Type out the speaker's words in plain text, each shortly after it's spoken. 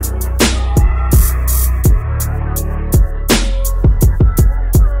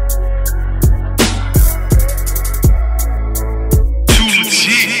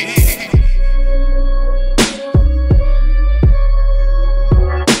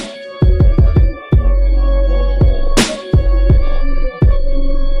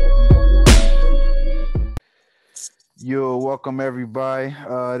Welcome everybody.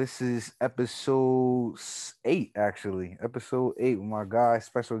 This is episode 8, actually. Episode 8 with my guy,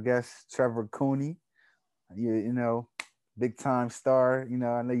 special guest Trevor Cooney. You know, big time star. I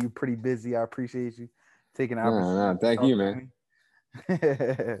know you're pretty busy. I appreciate you taking the opportunity No, to thank talk you, to man. me.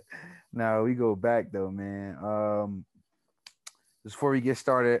 Now we go back though, man. Just before we get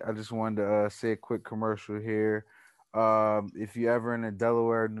started, I just wanted to say a quick commercial here. If you ever in the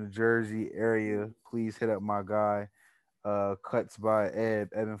Delaware, New Jersey area, please hit up my guy cuts by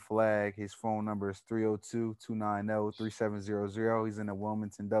Evan Flag. His phone number is 302-290-3700. He's in the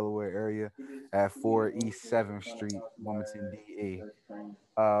Wilmington, Delaware area at 4 East 7th Street, Wilmington, DA.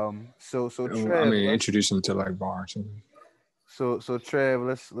 So I Trev, mean, let's introduce them to like bars. so Trev,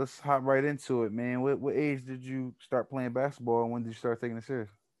 let's hop right into it, man. What age did you start playing basketball, and when did you start taking it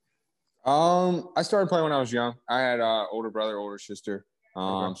serious? I started playing when I was young. I had older brother, older sister.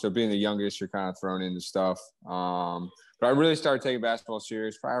 Okay. So being the youngest, you're kind of thrown into stuff. But I really started taking basketball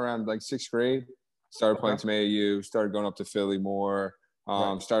serious probably around like sixth grade. Started playing Okay. some AAU. Started going up to Philly more.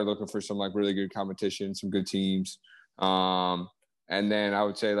 Right. Started looking for some like really good competition, some good teams. Um, and then I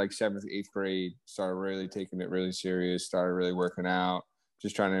would say like seventh, eighth grade, started really taking it really serious. Started really working out,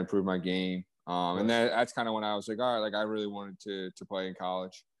 just trying to improve my game. And Right. that's kind of when I was like, all right, like I really wanted to play in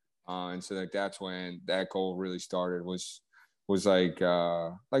college. And so like that's when that goal really started was like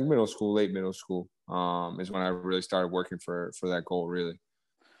middle school, late middle school, is when I really started working for that goal really.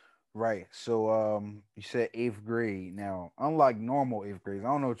 Right. So you said eighth grade. Now, unlike normal eighth grades, I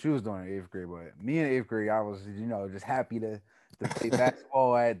don't know what you was doing in eighth grade, but me in eighth grade, I was, just happy to play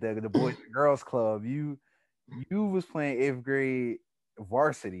basketball at the Boys and Girls Club. You was playing eighth grade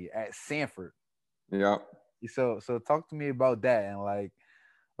varsity at Sanford. Yeah. So talk to me about that, and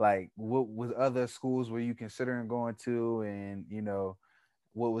like what was other schools were you considering going to, and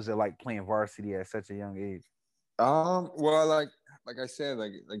what was it like playing varsity at such a young age? Well, like I said,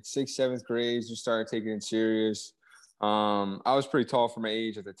 like sixth, seventh grades, you started taking it serious. I was pretty tall for my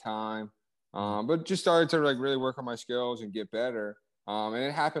age at the time, Mhm. but just started to like really work on my skills and get better. And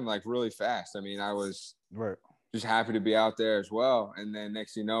it happened like really fast. I mean, I was Right. just happy to be out there as well. And then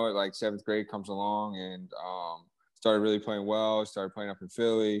next thing you know it, like seventh grade comes along and started really playing well. Started playing up in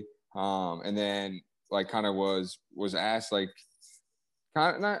Philly, and then like kind of was asked like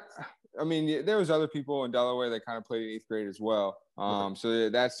kind of not. I mean, there was other people in Delaware that kind of played in eighth grade as well. Right. So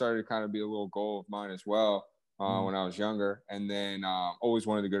that started to kind of be a little goal of mine as well Mhm. when I was younger. And then always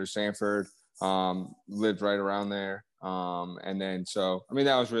wanted to go to Sanford. Lived right around there. And then so I mean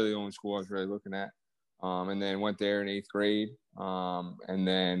that was really the only school I was really looking at. And then went there in eighth grade. And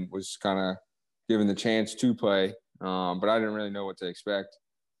then was kind of given the chance to play, but I didn't really know what to expect.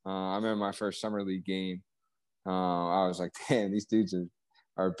 I remember my first summer league game. I was like, damn, these dudes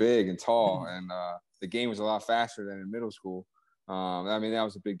are big and tall, and the game was a lot faster than in middle school. I mean, that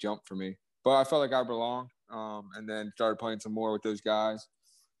was a big jump for me, but I felt like I belonged, and then started playing some more with those guys.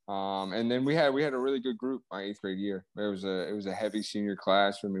 And then we had a really good group my eighth grade year. It was a heavy senior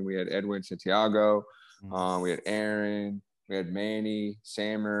class. I mean, we had Edwin Santiago, Mhm. we had Aaron, we had Manny,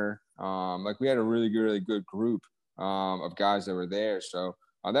 Sammer. Like we had a really good group of guys that were there. So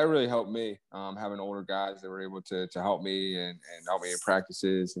that really helped me, having older guys that were able to help me and help me in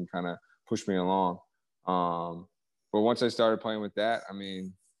practices and kind of push me along. Um, but once I started playing with that, I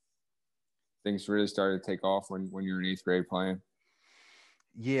mean, things really started to take off when you're in eighth grade playing.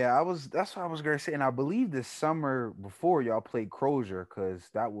 Yeah, I was. That's what I was gonna say, and I believe this summer before y'all played Crozier, because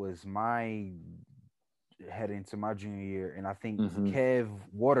that was my heading to my junior year, and I think Mm-hmm. Kev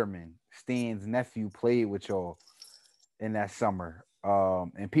Waterman, Stan's nephew, played with y'all in that summer.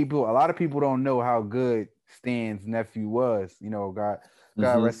 And a lot of people don't know how good Stan's nephew was. God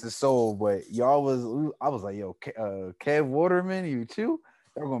Mm-hmm. rest his soul. But y'all was, I was like, yo, Kev Waterman, you too.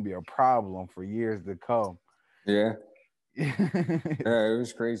 They're gonna be a problem for years to come. Yeah. Yeah, it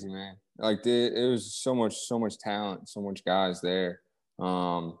was crazy, man. Like it was so much talent, so much guys there.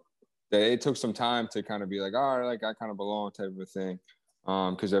 Um, that it took some time to kind of be like, all right, like I kind of belong type of a thing.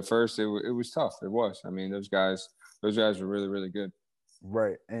 Because at first it was tough. It was. I mean, those guys were really good.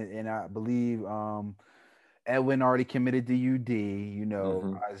 Right. And I believe Edwin already committed to UD.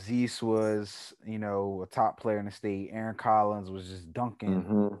 Mm-hmm. Aziz was, a top player in the state. Aaron Collins was just dunking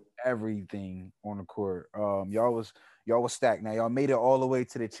Mm-hmm. everything on the court. Y'all was stacked. Now y'all made it all the way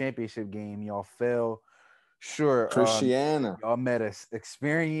to the championship game. Y'all fell. Sure. Christiana, Y'all met a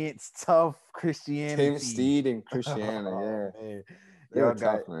experienced, tough Tim Christianity. Steed, and Christiana. Oh Yeah, man. they were Y'all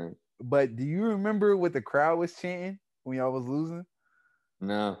got tough, man. but do you remember what the crowd was chanting when y'all was losing?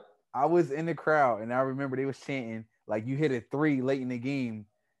 No. I was in the crowd and I remember they was chanting like you hit a three late in the game,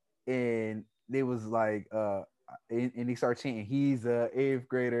 and they was like and he started chanting, "He's a eighth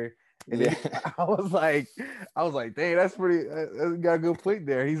grader." And then Yeah. I was like, dang, that's pretty. Got a good point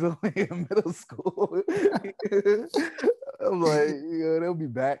there. He's only in middle school. I'm like, yo, they'll be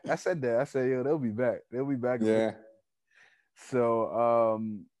back. I said that. I said, yo, they'll be back. They'll be back. Yeah. So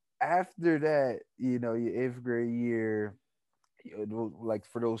after that, your eighth grade year, like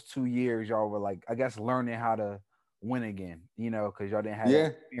for those 2 years, y'all were like, I guess, learning how to win again, because y'all didn't have that Yeah.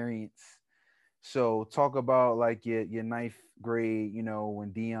 experience. So talk about like your ninth grade,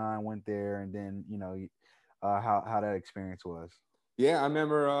 when Dion went there, and then how that experience was. Yeah. I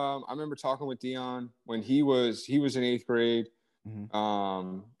remember talking with Dion when he was in eighth grade.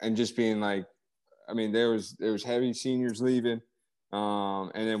 Mm-hmm. And just being like, I mean, there was heavy seniors leaving.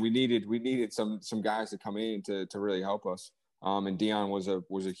 And then we needed some guys to come in to really help us. And Dion was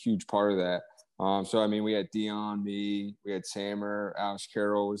a huge part of that. So I mean, we had Dion, me, we had Sammer, Alex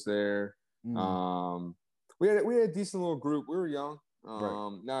Carroll was there. Mm, Um, we had a decent little group. We were young,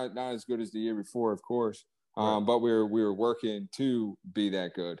 right, not as good as the year before, of course. right. But we were working to be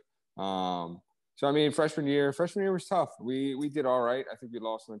that good. So I mean, freshman year was tough. We did all right. I think we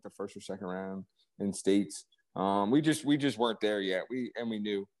lost in like the first or second round in states. We just weren't there yet. We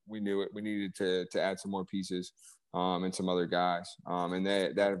knew it. We needed to add some more pieces, and some other guys. And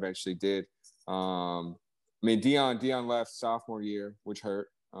that eventually did. I mean, Dion left sophomore year, which hurt.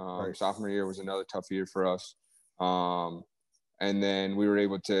 Right. Sophomore year was another tough year for us. Um, and then we were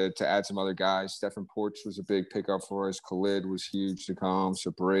able to add some other guys. Stephen Porch was a big pickup for us. Khalid was huge to come.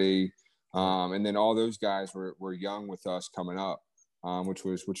 Sabri, Right. and then all those guys were young with us coming up, which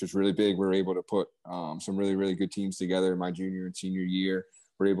was really big. We were able to put some really really good teams together in my junior and senior year.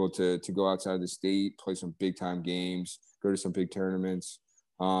 We're able to go outside of the state, play some big time games, go to some big tournaments.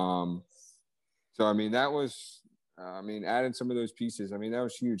 So I mean that was, I mean, adding some of those pieces. I mean that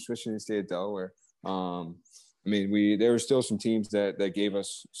was huge, especially in the state of Delaware. I mean, there were still some teams that gave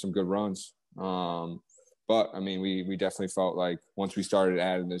us some good runs. But I mean, we definitely felt like once we started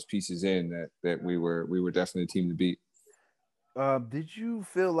adding those pieces in, that we were definitely a team to beat. Did you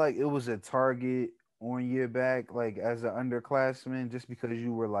feel like it was a target on your back, like as an underclassman, just because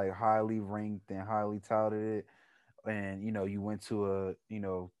you were like highly ranked and highly touted, and you went to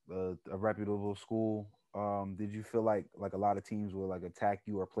a reputable school? Did you feel like a lot of teams would like attack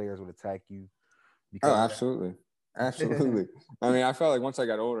you, or players would attack you Oh, because of absolutely. that? Absolutely. I mean, I felt like once I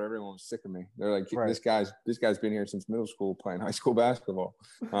got older, everyone was sick of me. They're like, Right, this guy's been here since middle school playing high school basketball.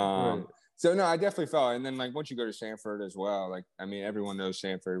 right, So no, I definitely felt, and then like once you go to Sanford as well, like, I mean, everyone knows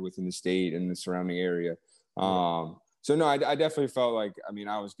Sanford within the state and the surrounding area. right. So no, I definitely felt like, I mean,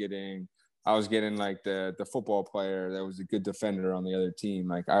 I was getting like the football player that was a good defender on the other team.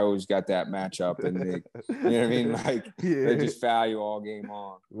 Like I always got that matchup, and you know what I mean? Like they Yeah, just foul you all game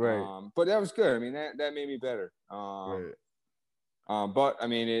long. right, But that was good. I mean, that made me better. right. But I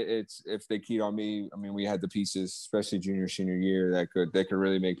mean, it's if they keyed on me, I mean, we had the pieces, especially junior, senior year, that could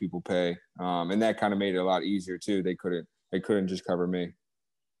really make people pay. And that kind of made it a lot easier too. They couldn't just cover me.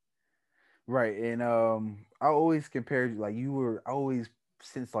 Right. And I always compared you, like you were always,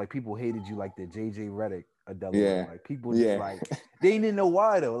 since like people hated you like the JJ Redick of Delaware. Yeah, Like people just yeah, like they didn't know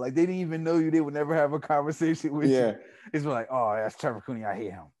why though. Like they didn't even know you. They would never have a conversation with you. yeah, It's like, oh, that's Trevor Cooney. I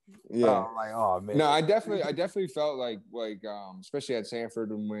hate him. yeah. I'm like, oh man. No, I definitely felt like especially at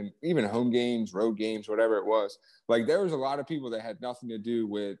Sanford, and when even home games, road games, whatever it was, like there was a lot of people that had nothing to do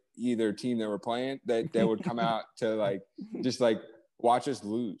with either team that were playing that would come out to like just like watch us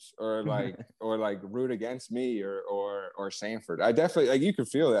lose, or like root against me or Sanford. I definitely, like, you could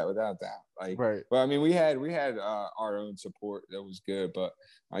feel that without doubt. Like, Right. well, I mean, we had our own support that was good, but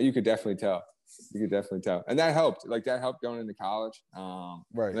you could definitely tell. You could definitely tell, and that helped. Like that helped going into college.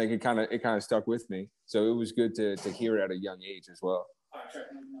 Right. Like it kind of stuck with me, so it was good to hear it at a young age as well.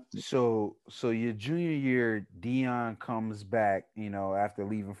 So your junior year, Dion comes back, after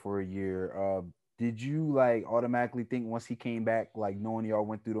leaving for a year. Did you like automatically think once he came back, like knowing y'all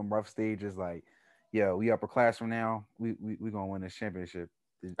went through them rough stages, like, yeah, we upperclassmen now, we gonna win this championship?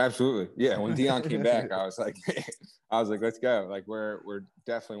 Absolutely, yeah. When Dion came back, I was like, let's go. Like we're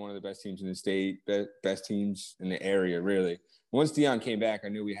definitely one of the best teams in the state, best teams in the area, really. Once Dion came back, I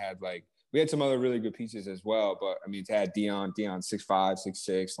knew we had some other really good pieces as well. But I mean, to add Dion 6'5",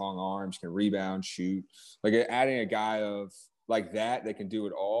 6'6", long arms, can rebound, shoot. Like adding a guy of like that can do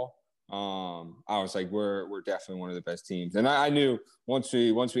it all. I was like, we're definitely one of the best teams, and I knew once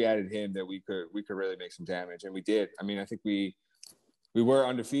we added him that we could really make some damage, and we did. I mean, I think we were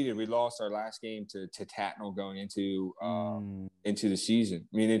undefeated. We lost our last game to Tatnall going Mm, into the season.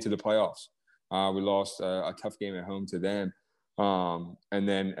 I mean, into the playoffs. We lost a tough game at home to them, and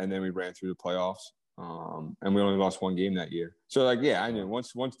then we ran through the playoffs. And we only lost one game that year. So like, yeah, I knew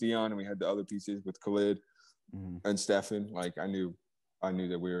once Dion and we had the other pieces with Khalid and Stefan, like I knew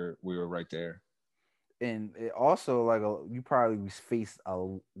that we were right there. And it also like you probably faced a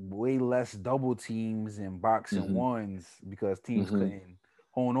way less double teams and boxing ones because teams couldn't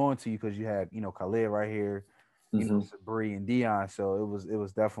hold on to you because you had Khalid right here, Sabri and Dion. So it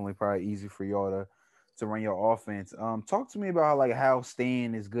was definitely probably easy for y'all to run your offense. Talk to me about how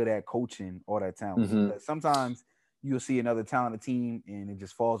Stan is good at coaching all that talent. Because sometimes you'll see another talented team and it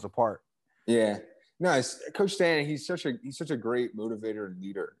just falls apart. Yeah. No, Coach Stan, he's such a great motivator and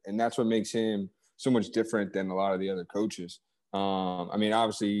leader, and that's what makes him so much different than a lot of the other coaches. I mean,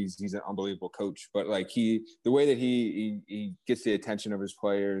 obviously he's an unbelievable coach, but like the way that he gets the attention of his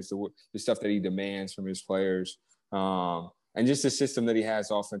players, the stuff that he demands from his players, and just the system that he has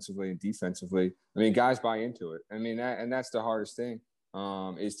offensively and defensively. I mean, guys buy into it. I mean, that's the hardest thing,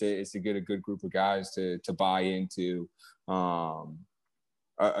 is to get a good group of guys to buy into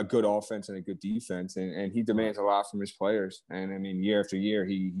a good offense and a good defense, and he demands a lot from his players. And I mean, year after year,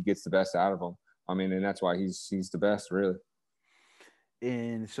 he gets the best out of them. I mean, and that's why he's the best, really.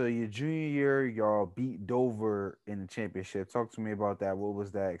 And so your junior year, y'all beat Dover in the championship. Talk to me about that. What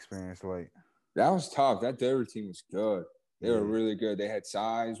was that experience like? That was tough. That Dover team was good. They were really good. They had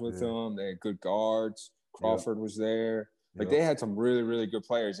size with them. They had good guards. Crawford was there. Like they had some really, really good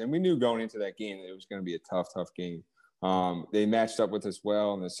players. And we knew going into that game that it was going to be a tough game. They matched up with us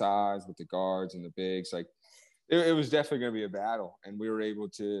well in the size with the guards and the bigs. Like it was definitely going to be a battle, and we were able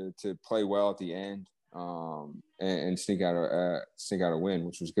to play well at the end, and sneak out a win,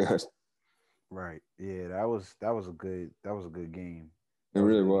 which was good. Right. Yeah, that was a good game. It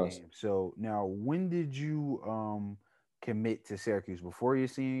really was. Game. So now, when did you commit to Syracuse? Before your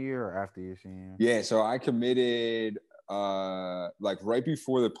senior year or after your senior year? Yeah, so I committed like right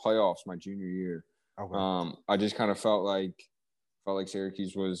before the playoffs my junior year. Okay. I just kind of felt like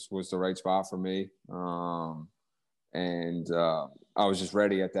Syracuse was the right spot for me. And I was just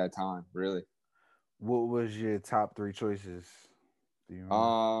ready at that time, really. What was your top three choices? Do you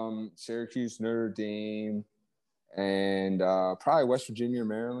remember? Syracuse, Notre Dame, and probably West Virginia,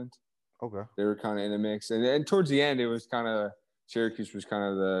 Maryland. Okay. They were kind of in the mix, and then towards the end, it was kind of Syracuse was kind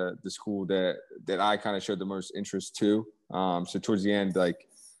of the school that I kind of showed the most interest to. So towards the end, like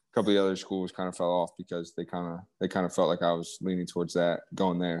a couple of the other schools kind of fell off because they kind of felt like I was leaning towards that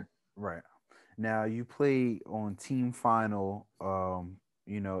going there. Right. Now you played on team final,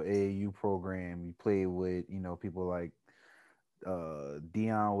 AAU program. You played with, people like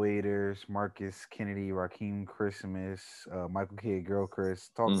Dion Waiters, Marcus Kennedy, Raheem Christmas, Michael Kidd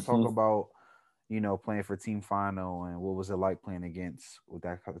Gilchrist. Talk about, playing for team final and what was it like playing against with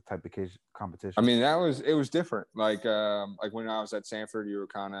that type of competition? I mean, it was different. Like when I was at Sanford, you were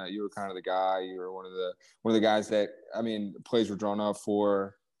kind of the guy. You were one of the guys that, I mean, plays were drawn up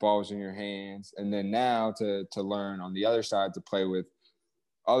for, balls in your hands, and then now to learn on the other side to play with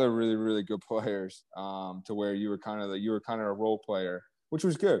other really, really good players, to where you were kind of a role player, which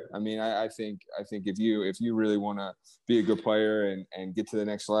was good. I mean, I think if you really want to be a good player and get to the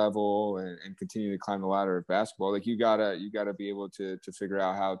next level and continue to climb the ladder of basketball, like you gotta be able to figure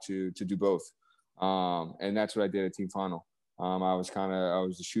out how to do both. And that's what I did at team final. I was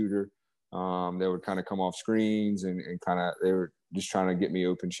the shooter. They would kind of come off screens and kind of, they were just trying to get me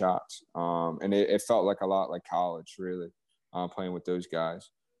open shots. And it felt like a lot like college, really, playing with those guys.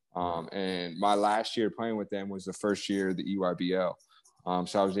 And my last year playing with them was the first year of the EYBL.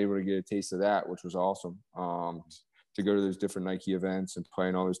 So I was able to get a taste of that, which was awesome. To go to those different Nike events and play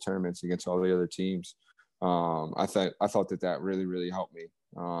in all those tournaments against all the other teams. I thought that really, really helped me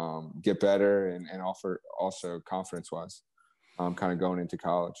get better and offer also confidence wise, kind of going into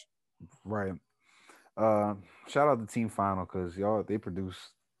college. Right. Shout out to team final, because they produce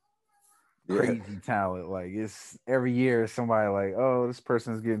crazy talent. Like it's every year somebody like, oh, this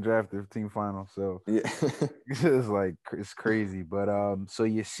person's getting drafted for team final. So it's like it's crazy. But so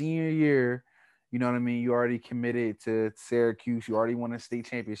your senior year, you know what I mean? You already committed to Syracuse. You already won a state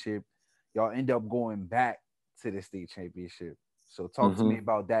championship. Y'all end up going back to the state championship. So talk to me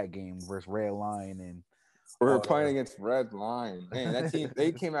about that game versus Red Lion. And we were playing against Red Lion. Man, that team,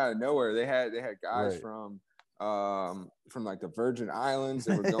 they came out of nowhere. They had guys from like the Virgin Islands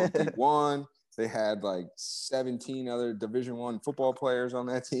that were going D1. They had like 17 other Division I football players on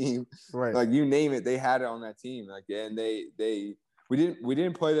that team. Right. Like you name it, they had it on that team. Like, and we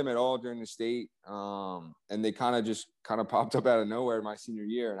didn't play them at all during the state. And they kind of popped up out of nowhere my senior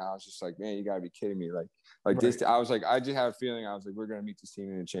year. And I was just like, man, you gotta be kidding me. Like this, I was like, I just have a feeling, I was like, we're going to meet this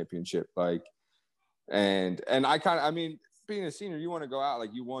team in the championship. Like, and I mean, being a senior, you want to go out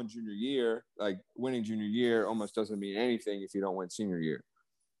like you won junior year. Like winning junior year almost doesn't mean anything if you don't win senior year.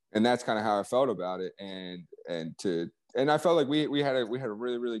 And that's kind of how I felt about it. And I felt like we had a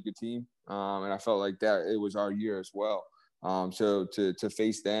really, really good team. And I felt like that it was our year as well. So to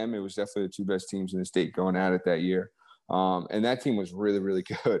face them, it was definitely the two best teams in the state going at it that year. And that team was really, really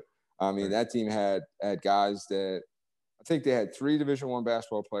good. I mean, that team had guys that I think they had 3 Division I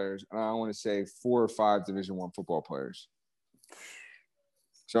basketball players, and I want to say 4 or 5 Division I football players.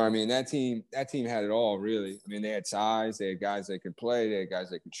 So I mean, that team had it all really. I mean, they had size, they had guys that could play, they had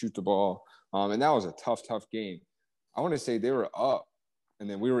guys that could shoot the ball, and that was a tough game. I want to say they were up, and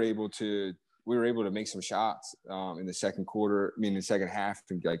then we were able to make some shots in the second quarter. I mean, the second half,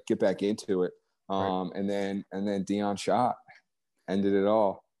 and like get back into it. And then Dion shot, ended it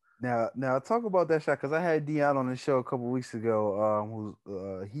all. Now talk about that shot because I had Dion on the show a couple weeks ago.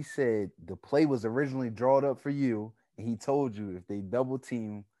 He said the play was originally drawn up for you, and he told you if they double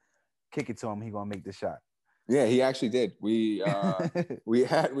team, kick it to him, he gonna make the shot. Yeah, he actually did. We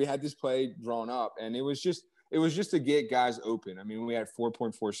had this play drawn up, and it was just to get guys open. I mean, we had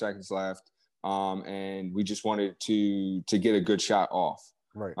 4.4 seconds left, and we just wanted to get a good shot off.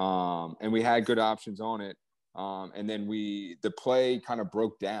 Right. And we had good options on it. And then the play kind of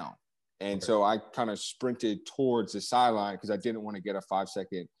broke down. And so I kind of sprinted towards the sideline because I didn't want to get a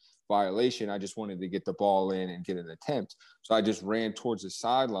 5-second violation. I just wanted to get the ball in and get an attempt. So I just ran towards the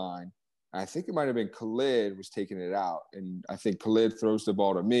sideline. I think it might have been Khalid was taking it out. And I think Khalid throws the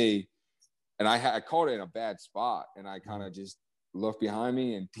ball to me. And I caught it in a bad spot. And I kind of just looked behind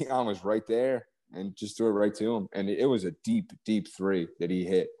me, and Dion was right there and just threw it right to him. And it was a deep, deep 3 that he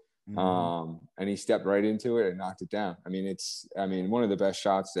hit. And he stepped right into it and knocked it down. I mean, one of the best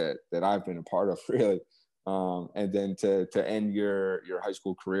shots that I've been a part of, really. And then to end your high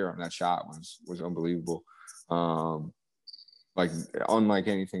school career on that shot was unbelievable. Like unlike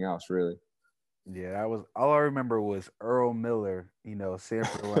anything else, really. Yeah, that was all I remember was Earl Miller,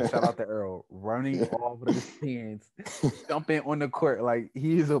 Sanford run. Shout out to Earl, running off of the stands, jumping on the court like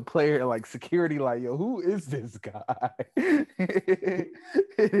he's a player, like security, like, yo, who is this guy? It's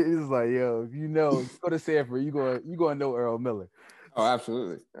like, yo, if go to Sanford, you gonna know Earl Miller. Oh,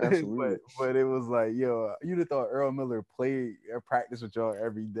 absolutely. but it was like, yo, you'd have thought Earl Miller played or practice with y'all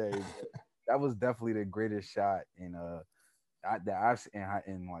every day. That was definitely the greatest shot that I've seen.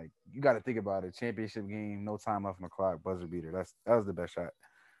 And like, you got to think about it. Championship game, no time left on the clock, buzzer beater. That was the best shot.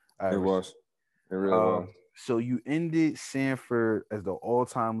 It was. It really was. So you ended Sanford as the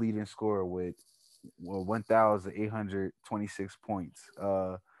all-time leading scorer with 1,826 points.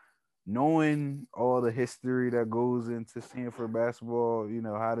 Knowing all the history that goes into Sanford basketball,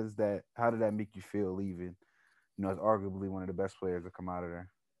 how did that make you feel leaving? As arguably one of the best players to come out of there.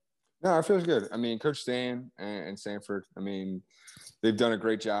 No, it feels good. I mean, Coach Stan and Sanford, I mean, they've done a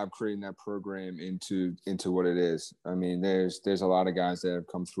great job creating that program into what it is. I mean, there's a lot of guys that have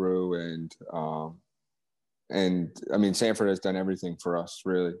come through, and I mean, Sanford has done everything for us,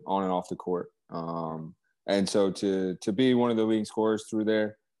 really, on and off the court. And so to be one of the leading scorers through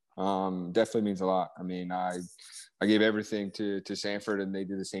there definitely means a lot. I mean, I gave everything to Sanford, and they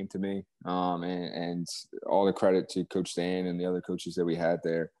did the same to me. And all the credit to Coach Stan and the other coaches that we had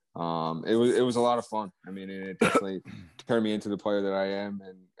there. It was a lot of fun. I mean, it definitely turned me into the player that I am,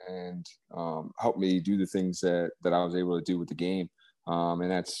 and helped me do the things that I was able to do with the game.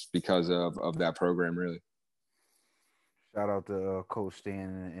 And that's because of that program, really. Shout out to Coach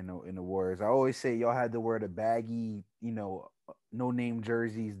Stan in the Warriors. I always say y'all had to wear the baggy, no name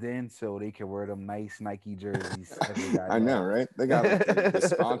jerseys then, so they can wear them nice Nike jerseys. I know, right? They got the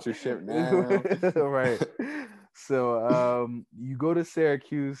sponsorship now, right? So you go to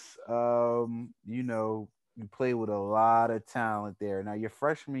Syracuse. You play with a lot of talent there. Now your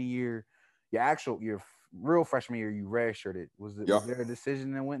freshman year, your real freshman year, you redshirted. Was there a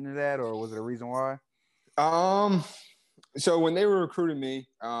decision that went into that, or was it a reason why? So when they were recruiting me,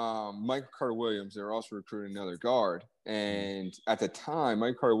 Michael Carter Williams, they were also recruiting another guard. And at the time,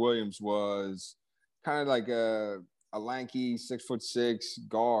 Mike Carter Williams was kind of like a lanky 6'6"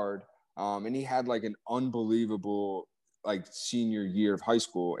 guard. And he had like an unbelievable like senior year of high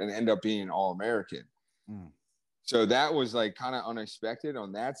school and ended up being an All-American. So that was like kind of unexpected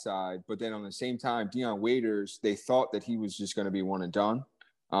on that side. But then on the same time, Dion Waiters, they thought that he was just going to be one and done.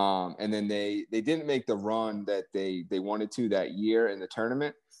 And then they didn't make the run that they wanted to that year in the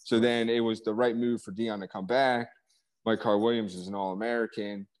tournament. So then it was the right move for Dion to come back. Mike Carter Williams is an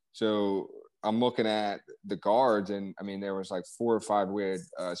All-American. So I'm looking at the guards, and I mean, there was like 4 or 5. We had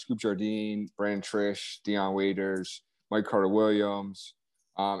Scoop Jardine, Brandon Trish, Dion Waiters, Mike Carter Williams,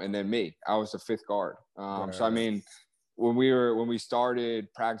 and then me. I was the 5th guard. So I mean, when we started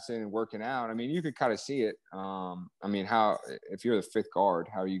practicing and working out, I mean, you could kind of see it. I mean, how if you're the fifth guard,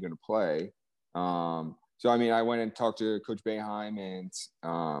 how are you going to play? So I mean, I went and talked to Coach Boeheim, and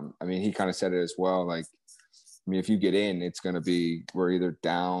I mean, he kind of said it as well. Like, I mean, if you get in, it's going to be we're either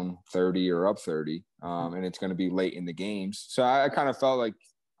down 30 or up 30, and it's going to be late in the games. So I kind of felt like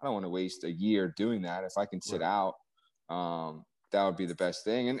I don't want to waste a year doing that. If I can sit out, that would be the best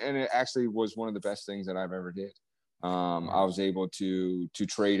thing. And it actually was one of the best things that I've ever did. I was able to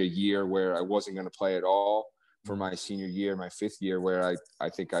trade a year where I wasn't going to play at all for my senior year, my fifth year, where I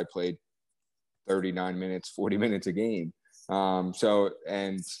think I played 39 minutes, 40 minutes a game. So,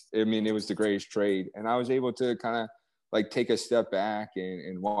 and I mean, it was the greatest trade. And I was able to kind of like take a step back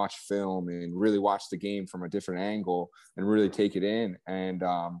and watch film and really watch the game from a different angle and really take it in. And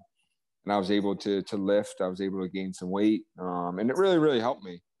I was able to lift. I was able to gain some weight, and it really, really helped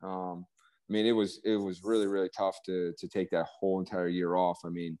me. I mean, it was really, really tough to take that whole entire year off. I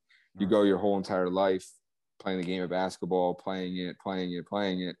mean, you go your whole entire life playing the game of basketball, playing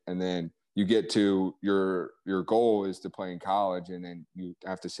it, and then you get to your goal is to play in college, and then you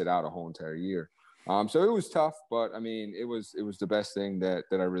have to sit out a whole entire year. So it was tough, but I mean, it was the best thing that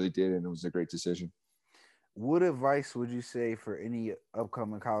I really did, and it was a great decision. What advice would you say for any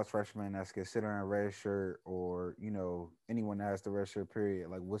upcoming college freshman that's considering a red shirt, or anyone that has the red shirt period?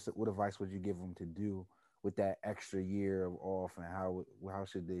 Like, what advice would you give them to do with that extra year of off, and how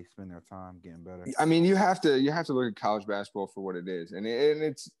should they spend their time getting better? I mean, you have to look at college basketball for what it is, and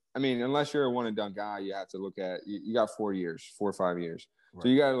it's. I mean, unless you're a one and done guy, you have to look at you got 4 or 5 years, right. So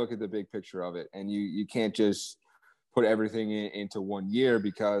you got to look at the big picture of it, and you can't just put everything into 1 year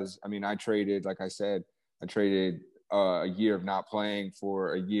because I mean, I traded, like I said. I traded a year of not playing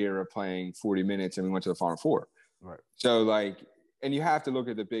for a year of playing 40 minutes, and we went to the Final Four. Right. So, like, and you have to look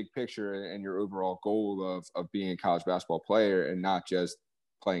at the big picture and your overall goal of being a college basketball player and not just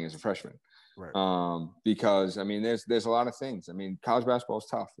playing as a freshman. Right. Because I mean, there's a lot of things. I mean, college basketball is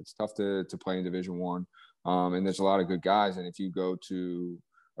tough. It's tough to play in Division I, and there's a lot of good guys. And if you go to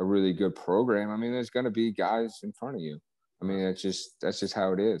a really good program, I mean, there's going to be guys in front of you. I mean, that's just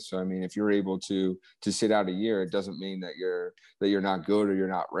how it is. So, I mean, if you're able to sit out a year, it doesn't mean that you're not good or you're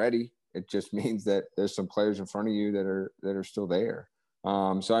not ready. It just means that there's some players in front of you that are still there.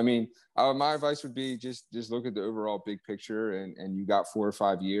 So, I mean, my advice would be just look at the overall big picture, and you got 4 or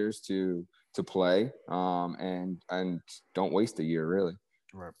 5 years to play, and don't waste a year, really.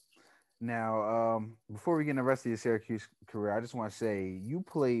 Right. Now, before we get in the rest of your Syracuse career, I just want to say you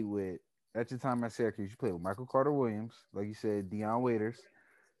played with. At your time at Syracuse, you played with Michael Carter Williams, like you said, Dion Waiters,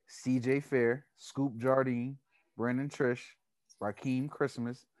 C.J. Fair, Scoop Jardine, Brandon Trish, Rakeem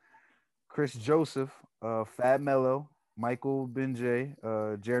Christmas, Chris Joseph, Fab Mello, Michael Benjay,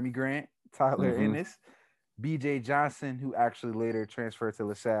 Jeremy Grant, Tyler Ennis, B.J. Johnson, who actually later transferred to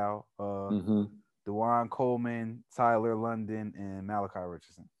LaSalle, DeJuan Coleman, Tyler London, and Malachi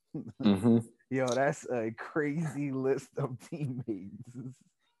Richardson. Yo, that's a crazy list of teammates.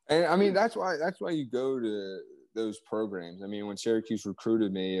 And I mean, that's why you go to those programs. I mean, when Syracuse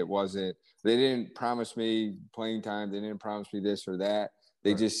recruited me, they didn't promise me playing time. They didn't promise me this or that.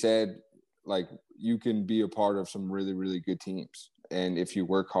 They just said, like, you can be a part of some really, really good teams. And if you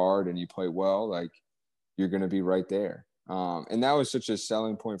work hard and you play well, like, you're going to be right there. And that was such a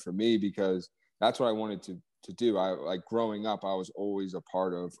selling point for me because that's what I wanted to do. Like growing up, I was always a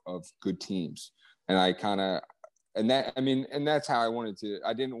part of good teams. And I kind of, and that's how I wanted to.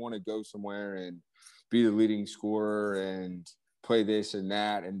 I didn't want to go somewhere and be the leading scorer and play this and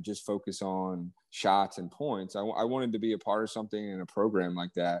that and just focus on shots and points. I wanted to be a part of something in a program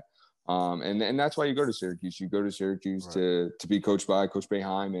like that. And that's why you go to Syracuse. You go to Syracuse to be coached by Coach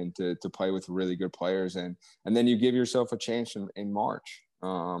Boeheim and to play with really good players. And then you give yourself a chance in March.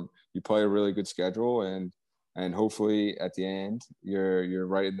 You play a really good schedule and hopefully at the end you're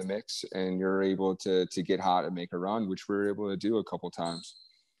right in the mix and you're able to get hot and make a run, which we were able to do a couple times.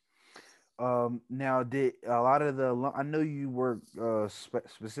 Now, did a lot of I know you worked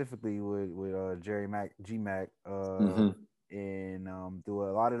specifically with Jerry Mack, GMAC, and do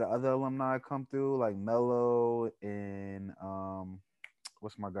a lot of the other alumni come through, like Mello and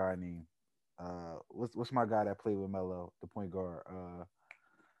what's my guy name? What's my guy that played with Mello, the point guard?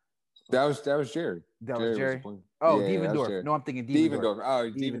 That was Jerry. That was Jerry. Oh, yeah, Devendorf. No, I'm thinking Devendorf. Oh,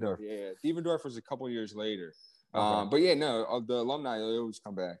 Devendorf. Yeah, Devendorf was a couple years later. Okay. But yeah, no, the alumni they always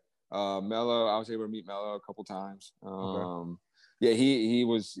come back. Mello, I was able to meet Mello a couple times. Okay. Yeah, he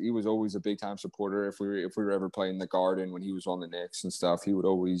was always a big time supporter. If we were ever playing the Garden when he was on the Knicks and stuff, he would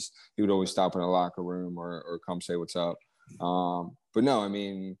always stop in the locker room or come say what's up. But no, I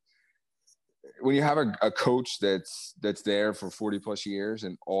mean, when you have a coach that's there for 40 plus years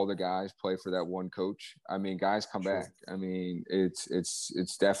and all the guys play for that one coach, I mean, guys come True. back. I mean,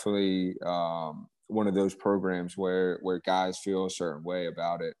 it's definitely one of those programs where guys feel a certain way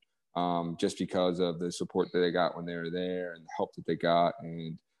about it, just because of the support that they got when they were there and the help that they got.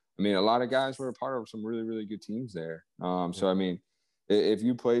 And I mean, a lot of guys were a part of some really, really good teams there. So I mean, if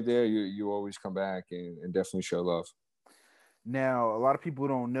you played there, you always come back and definitely show love. Now, a lot of people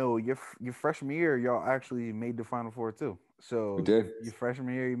don't know your freshman year, y'all actually made the Final Four too. We So did. your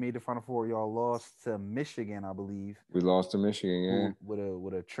freshman year, you made the Final Four. Y'all lost to Michigan, I believe, We lost to Michigan, yeah. who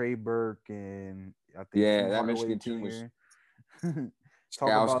with a Trey Burke and I think Yeah, Tim that Hardaway Michigan team was Jr. Talk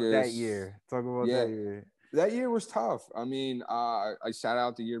about that Skauskas. year. Talk about Yeah, that year. that year was tough. I mean, I sat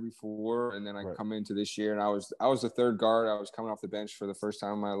out the year before, and then I Right. come into this year, and I was the third guard. I was coming off the bench for the first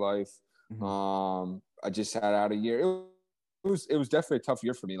time in my life. Mhm. I just sat out a year. It was definitely a tough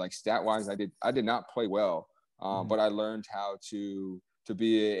year for me. Like stat wise, I did not play well, Mhm. but I learned how to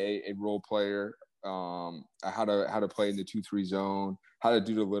be a role player, how to play in the 2-3 zone, how to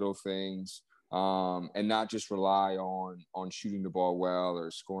do the little things, and not just rely on shooting the ball well or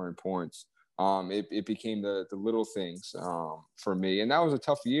scoring points. It became the little things for me, and that was a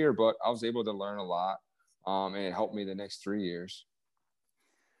tough year, but I was able to learn a lot, and it helped me the next 3 years.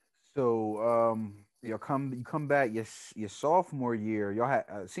 So you come back your sophomore year. Y'all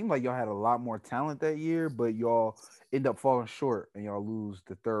had seemed like y'all had a lot more talent that year, but y'all end up falling short and y'all lose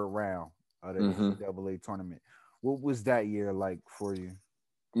the third round of the Mm-hmm. NCAA tournament. What was that year like for you?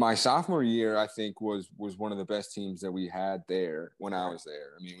 My sophomore year, I think, was one of the best teams that we had there when I was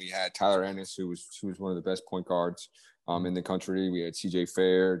there. I mean, we had Tyler Ennis, who was one of the best point guards in the country. We had C.J.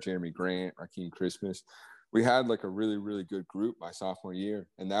 Fair, Jeremy Grant, Raheem Christmas. We had like a really, really good group my sophomore year,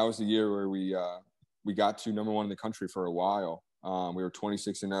 and that was the year where we got to number one in the country for a while. We were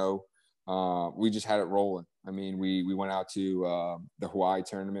 26-0. We just had it rolling. I mean, we went out to the Hawaii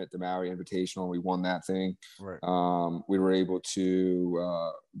tournament, the Maui Invitational. We won that thing. Right. We were able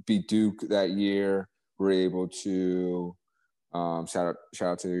to beat Duke that year. We were able to shout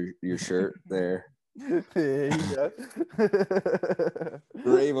out to your shirt there. Yeah.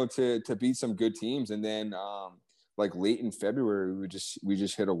 We were able to beat some good teams, and then like late in February, we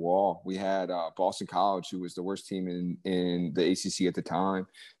just hit a wall. We had Boston College, who was the worst team in the ACC at the time.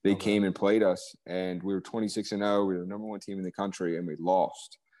 They came and played us, and we were 26-0. We were the number one team in the country, and we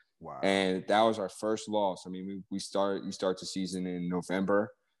lost. Wow. And that was our first loss. I mean, you start the season in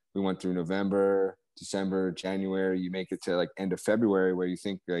November. We went through November, December, January. You make it to like end of February, where you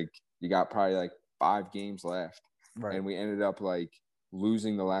think like you got probably like 5 games left, Right. and we ended up like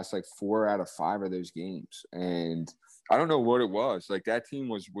losing the last like 4 out of 5 of those games. And I don't know what it was. Like that team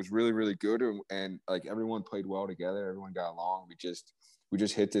was really, really good, and like everyone played well together. Everyone got along. We just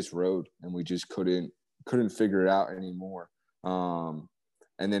hit this road, and we just couldn't figure it out anymore.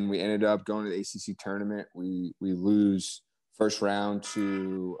 And then we ended up going to the ACC tournament. We lose first round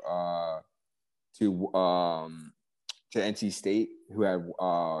to NC State, who had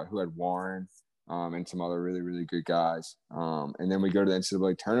Warren and some other really, really good guys. And then we go to the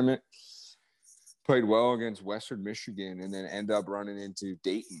NCAA tournament, played well against Western Michigan, and then end up running into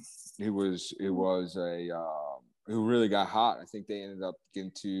Dayton, who really got hot. I think they ended up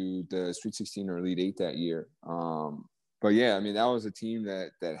getting to the Sweet 16 or Elite 8 that year. But yeah, I mean, that was a team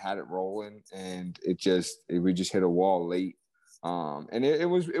that had it rolling, and we just hit a wall late. And it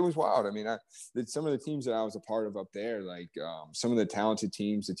was wild. I mean, some of the teams that I was a part of up there, like some of the talented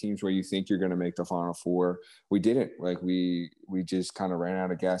teams, the teams where you think you're going to make the Final Four, we didn't. Like we just kind of ran out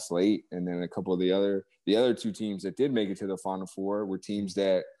of gas late, and then a couple of the other 2 teams that did make it to the Final Four were teams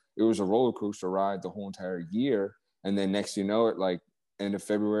that it was a roller coaster ride the whole entire year, and then next you know it, like end of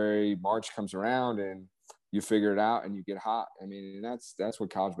February, March comes around, and you figure it out and you get hot. I mean, and that's what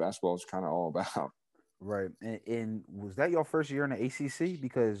college basketball is kind of all about. Right. And was that your first year in the ACC?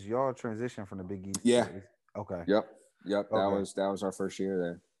 Because y'all transitioned from the Big East. Yeah. Okay. Yep. Okay. That was our first year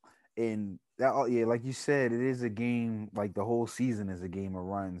there. And that, yeah, like you said, it is a game. Like the whole season is a game of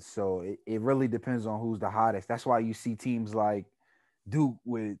runs. So it really depends on who's the hottest. That's why you see teams like Duke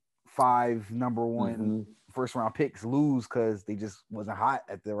with 5 number one first round picks lose because they just wasn't hot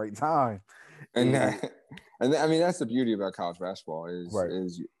at the right time. And I mean, that's the beauty about college basketball Right.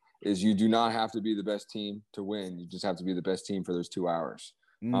 is you do not have to be the best team to win. You just have to be the best team for those 2 hours.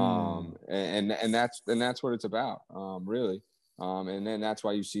 And that's what it's about, really. And then that's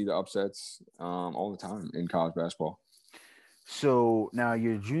why you see the upsets all the time in college basketball. So now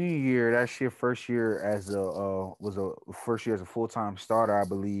your junior year, that's your first year as a was a first year as a full time starter, I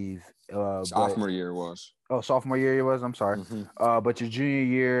believe. But Sophomore year was. oh, sophomore year it was. I'm sorry. Mm-hmm. But your junior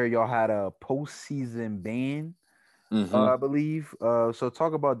year, y'all had a postseason ban, Mm-hmm. I believe. So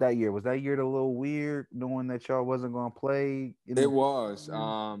talk about that year. Was that year a little weird, knowing that y'all wasn't gonna play in It the was. but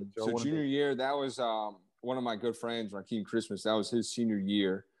y'all So wanted to junior year, that was one of my good friends, Raheem Christmas. That was his senior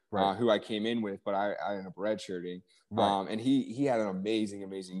year, right, who I came in with, but I ended up redshirting. right, And he had an amazing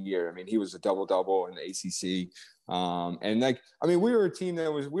year. I mean, he was a double in the ACC. And like, I mean, we were a team that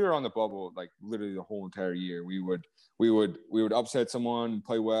we were on the bubble like literally the whole entire year. We would upset someone,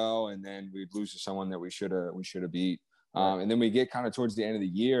 play well, and then we'd lose to someone that we should have beat. right. And then we get kind of towards the end of the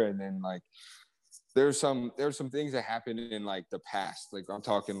year, and then like there's some things that happened in like the past, like I'm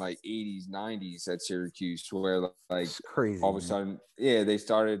talking like 80s 90s at Syracuse, where like It's crazy, all of a man.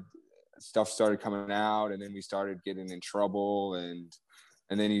 sudden stuff started coming out, and then we started getting in trouble, and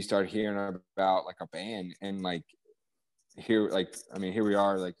then you start hearing about like a ban, and like here we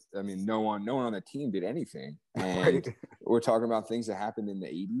are, like I mean no one on the team did anything, Right. and we're talking about things that happened in the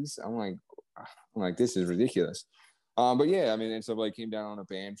 80s. I'm like this is ridiculous. But yeah, I mean, NCAA came down on a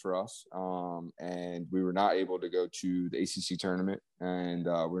ban for us, and we were not able to go to the ACC tournament, and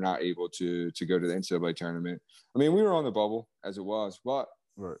we're not able to go to the NCAA tournament. I mean, we were on the bubble as it was, but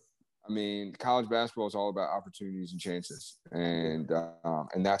Right. I mean, college basketball is all about opportunities and chances, Yeah.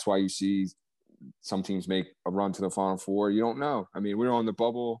 and that's why you see some teams make a run to the Final Four. You don't know. I mean, we were on the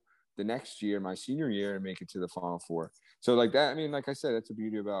bubble the next year, my senior year, and make it to the Final Four. So like that, I mean, like I said, that's the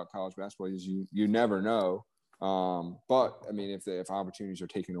beauty about college basketball is you never know. But I mean, if opportunities are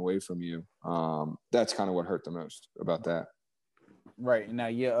taken away from you, that's kind of what hurt the most about that. Right. Now,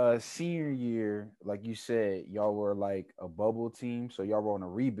 yeah, senior year, like you said, y'all were like a bubble team, so y'all were on a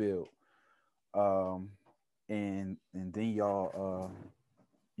rebuild. Um, and then y'all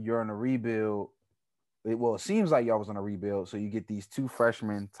you're on a rebuild. Well, it seems like y'all was on a rebuild. So you get these two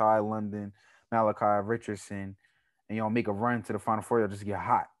freshmen, Ty London, Malachi Richardson, and y'all make a run to the Final Four. Y'all just get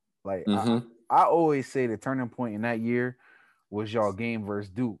hot. Like Mm-hmm. I always say, the turning point in that year was y'all game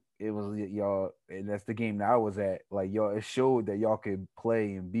versus Duke. It was y'all, and that's the game that I was at. Like y'all, it showed that y'all could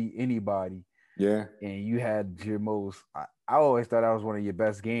play and beat anybody. Yeah. And you had your most. I always thought that was one of your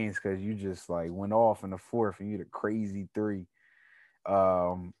best games because you just like went off in the fourth and you had a crazy three.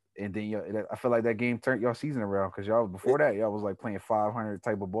 And then I feel like that game turned y'all season around because y'all before that y'all was like playing 500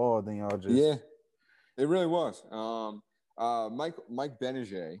 type of ball. Then y'all just Yeah, it really was. Mike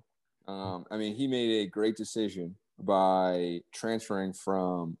Benajay, I mean, he made a great decision by transferring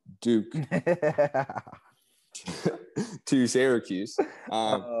from Duke to Syracuse,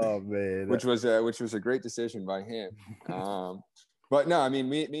 oh man, which was a great decision by him. But no, I mean,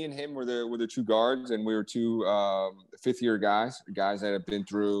 me and him were the two guards, and we were two fifth year guys that have been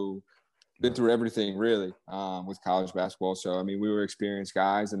through everything really with college basketball. So I mean, we were experienced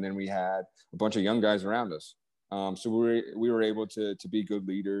guys, and then we had a bunch of young guys around us. So we were able to be good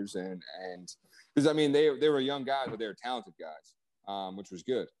leaders, and because I mean they were young guys, but they were talented guys, which was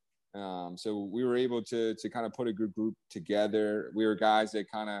good. So we were able to kind of put a good group together. We were guys that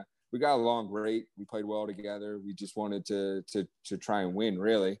we got along great. We played well together. We just wanted to try and win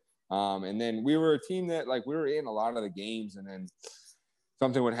really. And then we were a team that like we were in a lot of the games, and then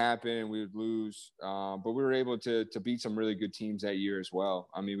something would happen and we would lose. But we were able to beat some really good teams that year as well.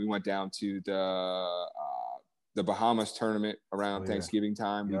 I mean, we went down to the Bahamas tournament around oh yeah, Thanksgiving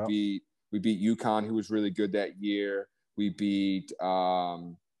time. We yep. beat UConn, who was really good that year. We beat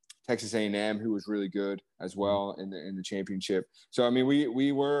Texas A&M, who was really good as well in the championship. So I mean,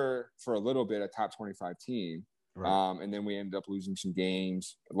 we were for a little bit a top 25 team, Right, and then we ended up losing some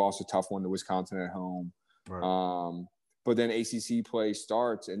games. Lost a tough one to Wisconsin at home. right. But then ACC play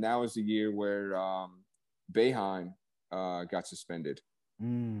starts, and that was the year where Boeheim got suspended.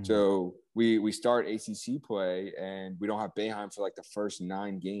 Mm. So we start ACC play, and we don't have Boeheim for like the first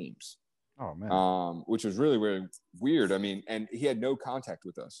 9 games, Oh man, which was really, really weird. I mean, and he had no contact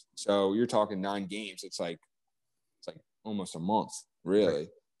with us. So you're talking 9 games. It's like almost a month, right. really,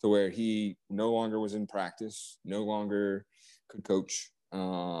 to where he no longer was in practice, no longer could coach.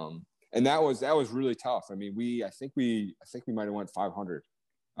 And that was really tough. I mean, I think we might have went 500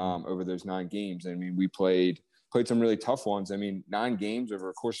 Mm. over those 9 games. I mean, we played some really tough ones. I mean, 9 games over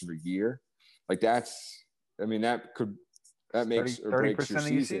a course of a year, like I mean, that It's makes or 30 breaks your percent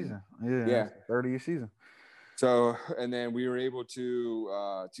of your season. season. Yeah, Yeah. that's 30 of your season. So, and then we were able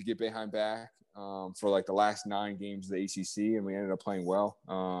to get behind back for like the last 9 games of the ACC, and we ended up playing well.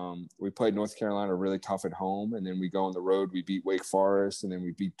 We played North Carolina really tough at home, and then we go on the road. We beat Wake Forest, and then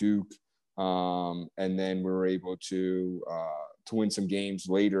we beat Duke, and then we were able to to win some games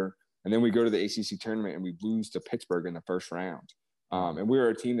later. And then we go to the ACC tournament and we lose to Pittsburgh in the first round. And we were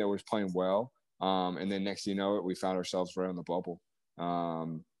a team that was playing well. And then next thing you know it, we found ourselves right on the bubble.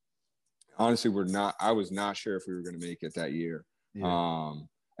 Honestly, I was not sure if we were going to make it that year. Yeah.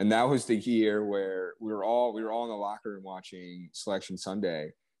 And that was the year where we were all in the locker room watching Selection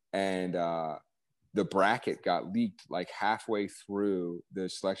Sunday, and the bracket got leaked like halfway through the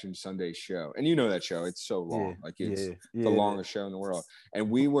Selection Sunday show. And you know that show, it's so long. Like it's the longest show in the world. And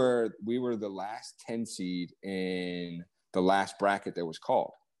we were the last 10 seed in the last bracket that was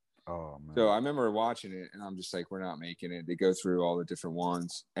called. Oh, man. So I remember watching it and I'm just like, we're not making it. They go through all the different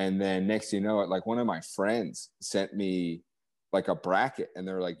ones. And then next thing you know it, like one of my friends sent me like a bracket and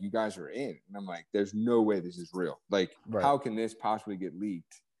they're like, you guys are in. And I'm like, there's no way this is real. Like, how can this possibly get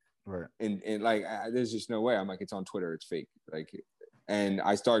leaked? Right. And like, there's just no way. I'm like, it's on Twitter. It's fake. Like, and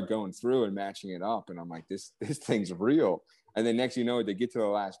I started going through and matching it up. And I'm like, this thing's real. And then next, you know, they get to the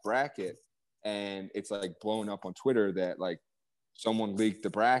last bracket and it's like blown up on Twitter that like someone leaked the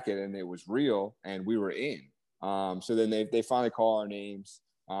bracket and it was real and we were in. So then they finally call our names.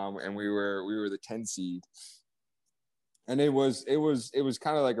 And we were the 10 seed. And it was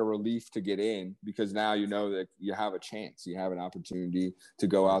kind of like a relief to get in because now you know that you have a chance, you have an opportunity to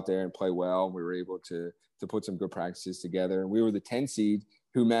go out there and play well. We were able to put some good practices together. And we were the 10 seed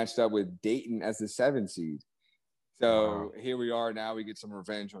who matched up with Dayton as the 7 seed. So Here we are now. We get some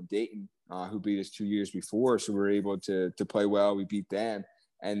revenge on Dayton, who beat us 2 years before. So we were able to play well. We beat them,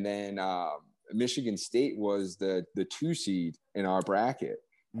 and then Michigan State was the 2 seed in our bracket,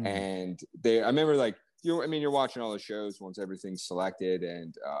 and I remember like. You're watching all the shows once everything's selected,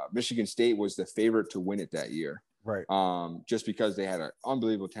 and Michigan State was the favorite to win it that year. Right. Just because they had an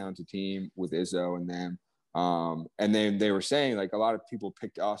unbelievable talented team with Izzo and them. And then they were saying like a lot of people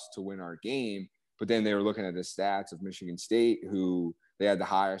picked us to win our game, but then they were looking at the stats of Michigan State, who they had the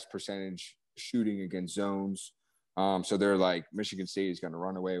highest percentage shooting against zones. So they're like, Michigan State is going to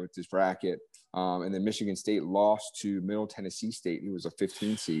run away with this bracket. And then Michigan State lost to Middle Tennessee State, who was a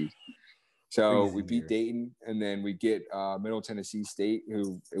 15 seed. So we beat Dayton, and then we get Middle Tennessee State,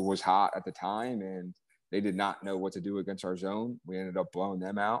 who it was hot at the time, and they did not know what to do against our zone. We ended up blowing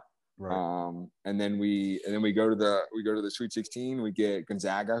them out. Right. And then we go to the Sweet 16. We get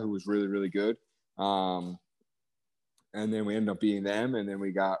Gonzaga, who was really, really good. And then we ended up beating them, and then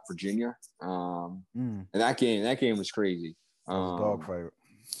we got Virginia. And that game was crazy. That was a dogfight.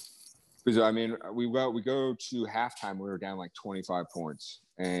 Because I mean, we go to halftime. We were down like 25 points,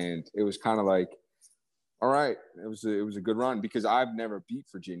 and it was kind of like, all right, it was a good run because I've never beat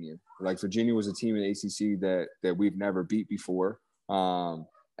Virginia. Like Virginia was a team in ACC that we've never beat before, and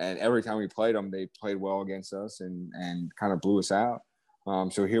every time we played them, they played well against us and kind of blew us out.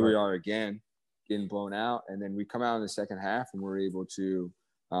 So here we are again, getting blown out, and then we come out in the second half and we're able to.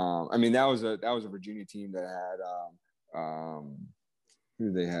 I mean, that was a Virginia team that had who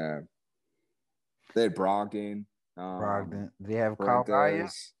did they have? They had Brogdon. Brogdon. Did they have Kyle Lowry?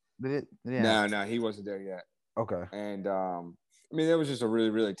 No, he wasn't there yet. Okay. And I mean, that was just a really,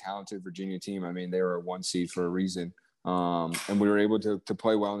 really talented Virginia team. I mean, they were a 1 seed for a reason. And we were able to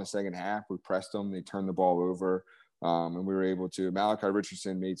play well in the second half. We pressed them. They turned the ball over. And we were able to. Malachi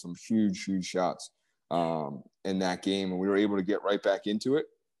Richardson made some huge, huge shots in that game, and we were able to get right back into it.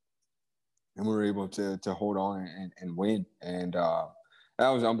 And we were able to hold on and win. And that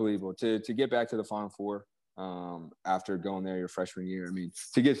was unbelievable to get back to the Final Four after going there your freshman year. I mean,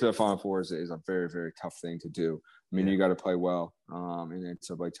 to get to the Final Four is a very, very tough thing to do. I mean, you got to play well in the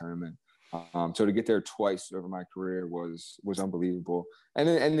NCAA tournament. So to get there twice over my career was unbelievable,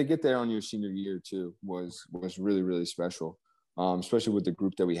 and to get there on your senior year too was really, really special. Especially with the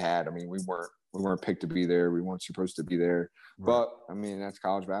group that we had. I mean, we weren't picked to be there. We weren't supposed to be there. Right. But I mean, that's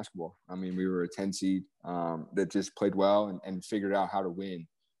college basketball. I mean, we were a 10 seed that just played well and figured out how to win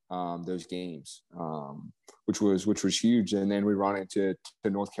those games, which was huge. And then we run into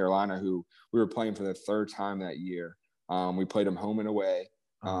North Carolina, who we were playing for the third time that year. We played them home and away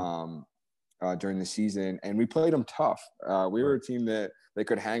during the season, and we played them tough. We were a team that they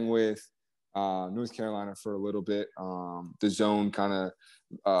could hang with North Carolina for a little bit. The zone kind of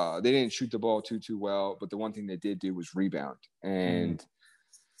they didn't shoot the ball too well, but the one thing they did do was rebound. And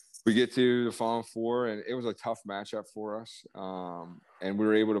we get to the Final Four, and it was a tough matchup for us. And we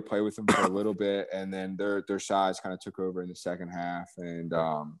were able to play with them for a little bit, and then their size kind of took over in the second half, and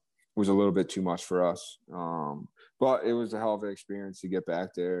was a little bit too much for us. But it was a hell of an experience to get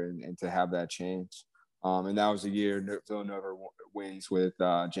back there and to have that chance. And that was the year Villanova wins with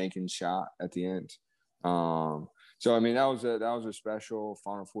Jenkins' shot at the end. So I mean, that was a special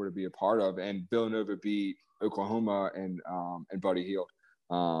Final Four to be a part of, and Villanova beat Oklahoma and Buddy Hield.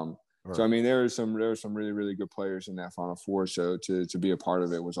 So I Right. mean, there were some really really good players in that Final Four. So to be a part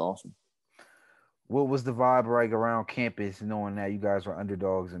of it was awesome. What was the vibe like around campus, knowing that you guys were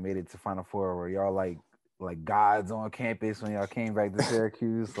underdogs and made it to Final Four? Were y'all like gods on campus when y'all came back to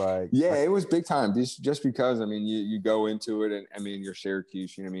Syracuse? Yeah, it was big time. Just because I mean, you go into it, and I mean, you're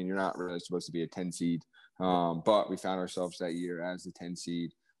Syracuse. You know, what I mean, you're not really supposed to be a 10 seed, but we found ourselves that year as the 10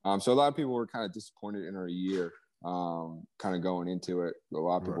 seed. So a lot of people were kind of disappointed in our year, kind of going into it. A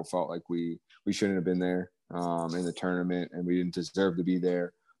lot of right. people felt like we shouldn't have been there in the tournament, and we didn't deserve to be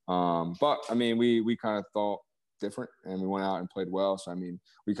there. But I mean, we kind of thought different, and we went out and played well. So I mean,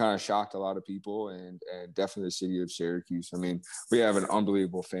 we kind of shocked a lot of people, and definitely the city of Syracuse. I mean, we have an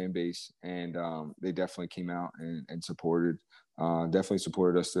unbelievable fan base, and they definitely came out and supported, definitely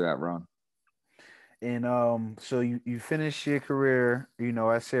supported us through that run. And so you finished your career,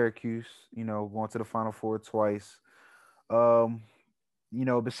 at Syracuse, going to the Final Four twice. Um,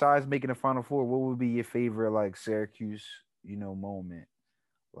 besides making the Final Four, what would be your favorite like Syracuse, moment?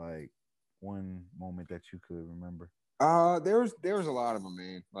 Like one moment that you could remember. There was a lot of them,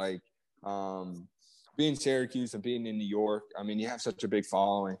 man. Like, being Syracuse and being in New York. I mean, you have such a big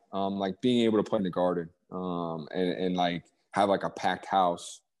following. Like being able to play in the Garden, and like have like a packed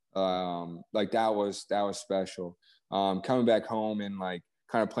house. Like that was special. Coming back home and like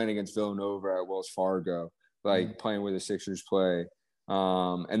kind of playing against Villanova at Wells Fargo, Mm. like playing where the Sixers play.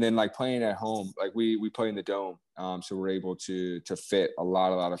 And then like playing at home, like we play in the dome, so we're able to fit a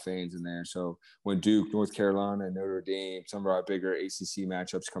lot of fans in there. So when Duke, North Carolina, and Notre Dame, some of our bigger ACC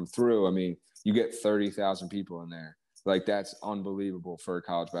matchups come through, I mean, you get 30,000 people in there. Like that's unbelievable for a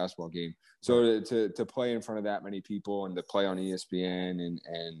college basketball game. Right. So to play in front of that many people and to play on ESPN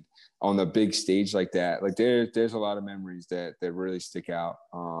and on the big stage like that, like there's a lot of memories that really stick out.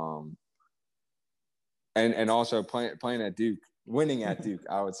 And also playing at Duke, winning at Duke,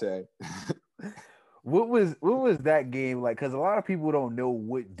 I would say. What was that game like? Because a lot of people don't know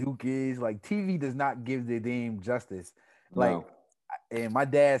what Duke is. Like TV does not give the name justice. Like, No. and my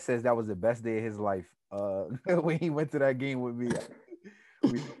dad says that was the best day of his life. When he went to that game with me,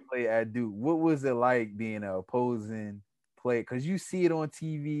 we played at Duke. What was it like being an opposing player? Because you see it on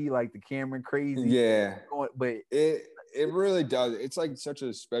TV, like the Cameron crazy, Yeah. but It really does. It's like such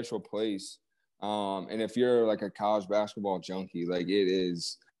a special place. And if you're like a college basketball junkie, like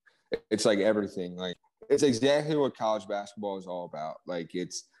it's like everything. Like it's exactly what college basketball is all about. Like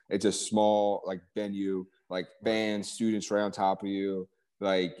it's a small like venue, like right, fans, students right on top of you.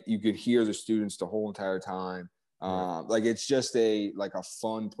 Like you could hear the students the whole entire time. right, Like it's just a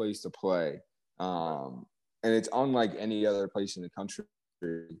fun place to play. And it's unlike any other place in the country.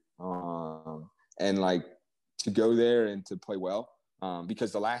 And like to go there and to play well,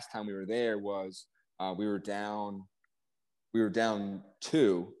 because the last time we were there was we were down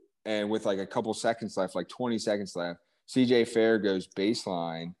two, and with like a couple seconds left, like 20 seconds left, CJ Fair goes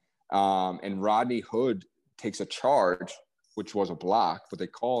baseline, and Rodney Hood takes a charge, which was a block, but they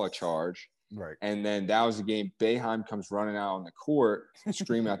call a charge. right. And then that was the game. Boeheim comes running out on the court,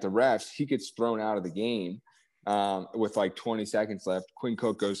 screaming at the refs. He gets thrown out of the game with like 20 seconds left. Quinn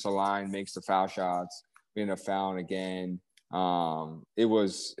Cook goes to the line, makes the foul shots. We end up fouling again. So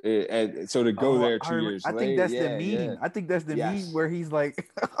to go Oh, there 2 years I think later, that's the yeah, yeah, meme. I think that's the meme yes, where he's like,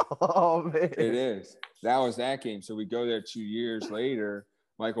 "Oh it man." is. That was that game. So we go there 2 years later.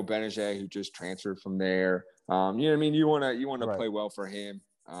 Michael Benajay, who just transferred from there. You know what I mean? You want to Right, play well for him.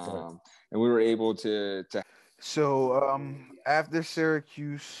 right. And we were able to. So, after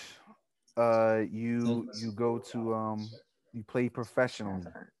Syracuse, you go to you play professionally.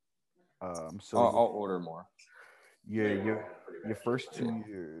 So I'll order more. your first 2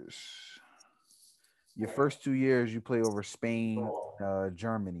 years, you play over Spain,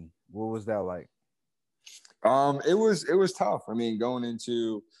 Germany. What was that like? It was tough. I mean, going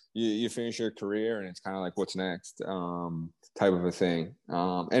into you finish your career and it's kind of like what's next, type of a thing.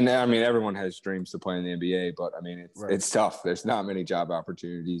 And I mean, everyone has dreams to play in the NBA, but I mean, it's Right. it's tough. There's not many job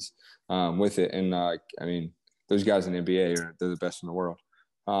opportunities with it, and I mean, those guys in the NBA they're the best in the world.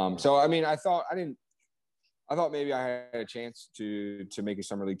 Right. So I mean, I thought maybe I had a chance to make a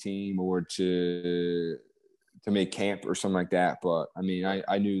summer league team or to make camp or something like that. But I mean,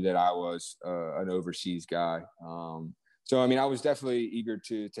 I knew that I was an overseas guy. So I mean, I was definitely eager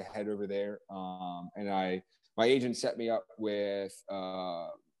to head over there. And my agent set me up with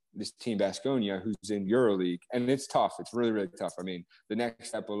this team Baskonia, who's in EuroLeague, and it's tough. It's really really tough. I mean, the next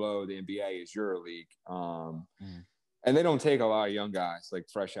step below the NBA is EuroLeague. Mm. And they don't take a lot of young guys like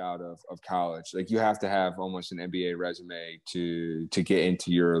fresh out of college. Like you have to have almost an NBA resume to get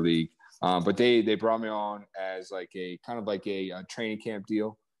into EuroLeague. But they brought me on as like a kind of like a training camp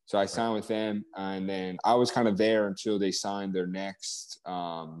deal. So I signed with them, and then I was kind of there until they signed their next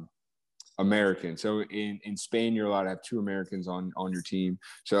American. So in Spain, you're allowed to have 2 Americans on your team.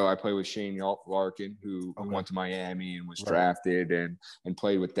 So I played with Shane Larkin, who went to Miami and was drafted and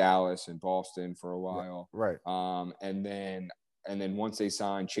played with Dallas and Boston for a while. Right. And then once they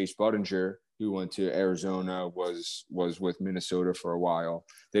signed Chase Budinger, who went to Arizona, was with Minnesota for a while.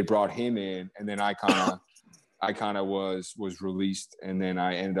 They brought him in, and then I kind of was released, and then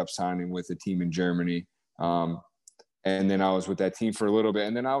I ended up signing with a team in Germany. And then I was with that team for a little bit,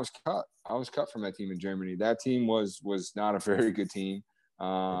 and then I was cut. I was cut from that team in Germany. That team was not a very good team,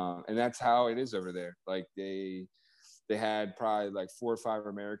 and that's how it is over there. Like they had probably like 4 or 5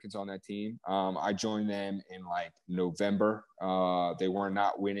 Americans on that team. I joined them in like November. They were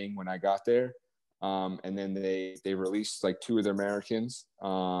not winning when I got there, and then they released like 2 of the Americans,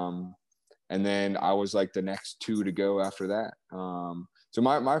 and then I was like the next 2 to go after that. So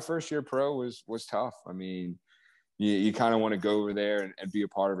my first year pro was tough. I mean, you kind of want to go over there and be a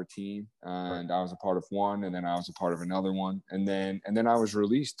part of a team. And I was a part of one, and then I was a part of another one. And then I was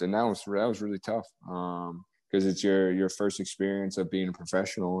released, and that was really tough. Because it's your first experience of being a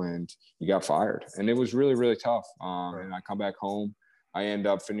professional, and you got fired. And it was really, really tough. And I come back home. I end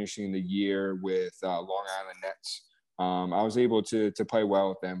up finishing the year with Long Island Nets. I was able to play well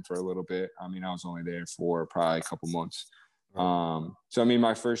with them for a little bit. I mean, I was only there for probably a couple months. So I mean,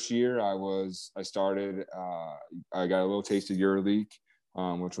 my first year, I started. I got a little taste of EuroLeague,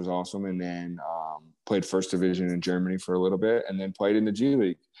 which was awesome, and then played first division in Germany for a little bit, and then played in the G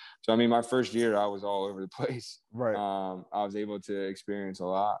League. So I mean, my first year, I was all over the place. Right. I was able to experience a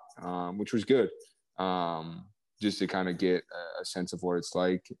lot, which was good, just to kind of get a sense of what it's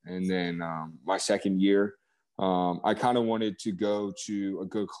like. And then my second year, I kind of wanted to go to a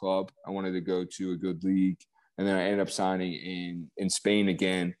good club. I wanted to go to a good league. And then I ended up signing in Spain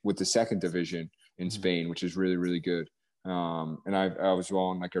again with the second division in Spain, which is really, really good. And I was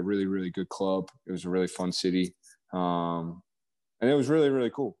on like a really, really good club. It was a really fun city. And it was really,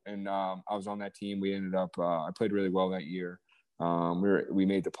 really cool. And I was on that team. We ended up, I played really well that year. We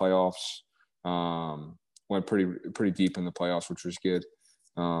made the playoffs, went pretty deep in the playoffs, which was good.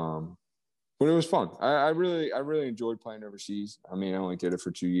 But it was fun. I really enjoyed playing overseas. I mean, I only did it for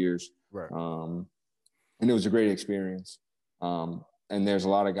 2 years. Right. And it was a great experience. And there's a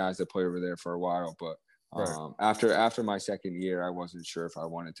lot of guys that play over there for a while, but after my second year, I wasn't sure if I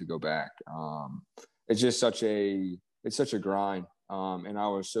wanted to go back. It's just such a grind. And I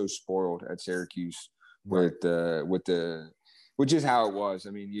was so spoiled at Syracuse with the which is how it was. I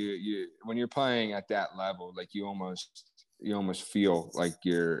mean, you when you're playing at that level, like you almost feel like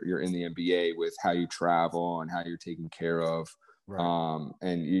you're in the NBA with how you travel and how you're taken care of.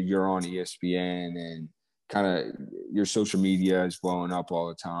 And you're on ESPN, and kind of your social media is blowing up all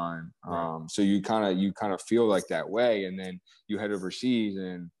the time. So you kind of feel like that way. And then you head overseas,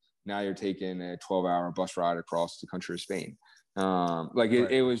 and now you're taking a 12-hour bus ride across the country of Spain.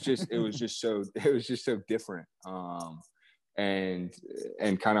 It was just so different. And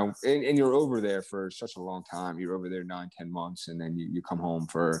you're over there for such a long time. You're over there 9-10 months, and then you come home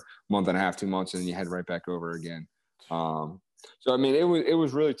for a month and a half, 2 months, and then you head right back over again. So I mean, it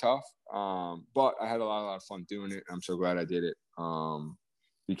was really tough, but I had a lot of fun doing it. I'm so glad I did it,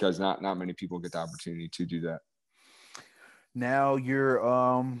 because not many people get the opportunity to do that. Now you're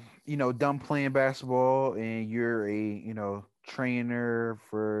done playing basketball, and you're a trainer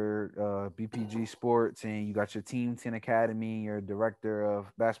for BPG Sports, and you got your Team 10 Academy. You're director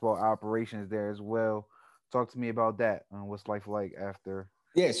of basketball operations there as well. Talk to me about that. What's life like after?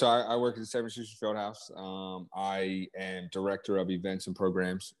 Yeah, so I work at the 76ers Fieldhouse. I am director of events and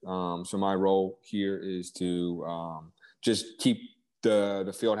programs. So my role here is to just keep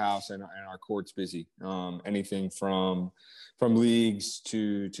the field house and our courts busy. Anything from leagues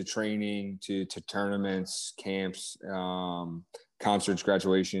to training to tournaments, camps, concerts,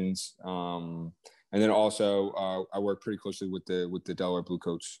 graduations, and then also I work pretty closely with the Delaware Blue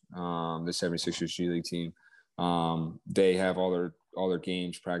Coats, the 76ers G League team. They have all their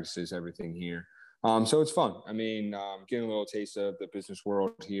games, practices, everything here. So it's fun. I mean, getting a little taste of the business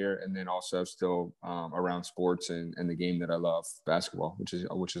world here, and then also still around sports and the game that I love, basketball, which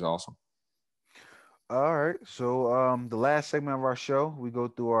is awesome. All right. So the last segment of our show, we go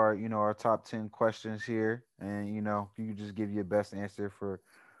through our top 10 questions here, and you can just give your best answer for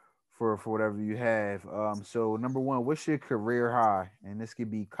whatever you have. So number one, what's your career high? And this could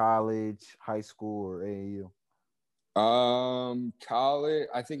be college, high school, or AAU. College.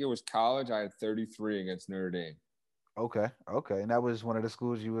 I think it was college. I had 33 against Notre Dame. Okay, okay, and that was one of the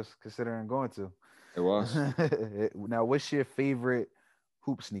schools you was considering going to. It was. Now, what's your favorite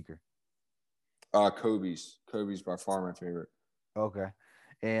hoop sneaker? Kobe's. Kobe's by far my favorite. Okay,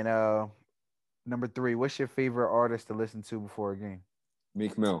 and number three, what's your favorite artist to listen to before a game?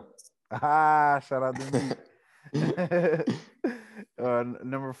 Meek Mill. Ah, shout out to me.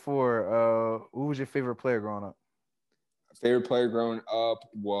 Number four, who was your favorite player growing up? Favorite player growing up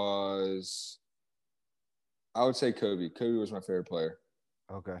was, I would say Kobe. Kobe was my favorite player.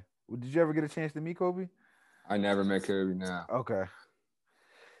 Okay. Well, did you ever get a chance to meet Kobe? I never met Kobe now. Okay.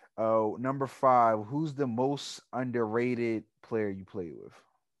 Oh, number five, who's the most underrated player you played with?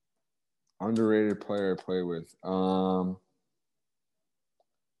 Underrated player I play with. I'm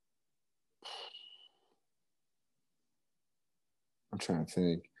trying to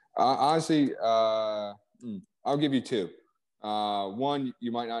think. Honestly, I'll give you two. One,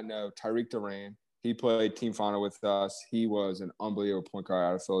 you might not know, Tyreek Duran. He played team final with us. He was an unbelievable point guard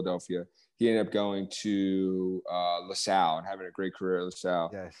out of Philadelphia. He ended up going to LaSalle and having a great career at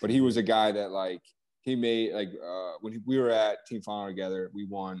LaSalle. Yes, But he was a guy that he made when we were at team final together, we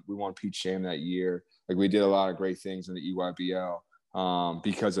won Pete Sham that year. Like we did a lot of great things in the EYBL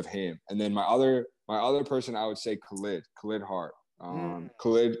because of him. And then my other person, I would say Khalid Hart.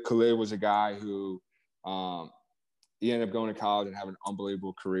 Khalid was a guy who he ended up going to college and having an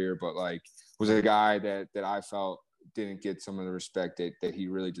unbelievable career, but was a guy that I felt didn't get some of the respect that he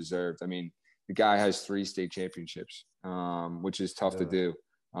really deserved. I mean, the guy has 3 state championships, which is tough to do.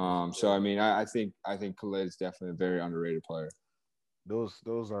 So I mean, I think Khalid is definitely a very underrated player. Those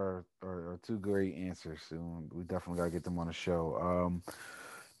are two great answers. We definitely gotta get them on the show.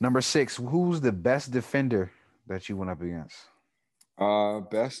 Number six, who's the best defender that you went up against?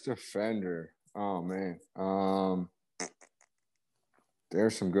 Best defender. Oh man.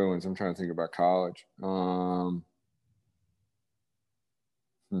 There's some good ones. I'm trying to think about college. Hmm,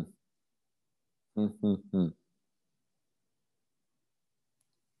 hmm, hmm, hmm.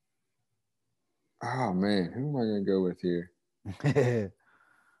 Oh man, who am I gonna go with here? I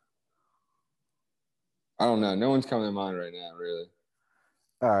don't know. No one's coming to mind right now, really.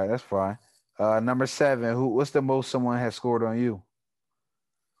 All right, that's fine. Number seven, what's the most someone has scored on you?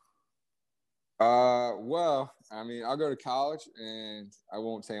 Well, I mean, I'll go to college, and I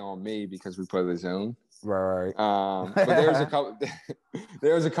won't say on me because we play the zone. Right. But there's a couple.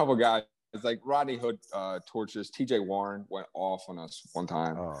 There's a couple guys. It's like Rodney Hood torches. TJ Warren went off on us one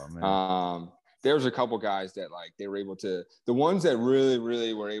time. Oh man. There's a couple guys that they were able to. The ones that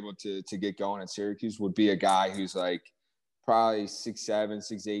really were able to get going at Syracuse would be a guy who's probably 6'7",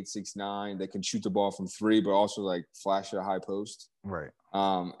 6'8", 6'9", that can shoot the ball from 3, but also flash at a high post. Right.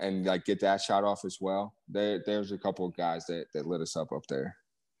 And get that shot off as well. There's a couple of guys that lit us up there.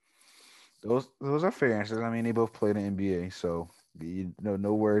 Those are fair answers. I mean, they both played in the NBA, so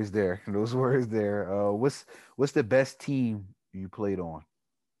no worries there. Those worries there. What's the best team you played on?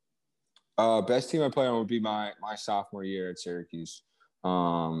 Best team I played on would be my sophomore year at Syracuse.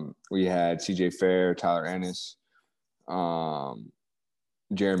 We had CJ Fair, Tyler Ennis,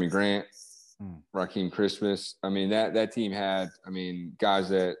 Jeremy Grant, Raheem Christmas. I mean, that team had, guys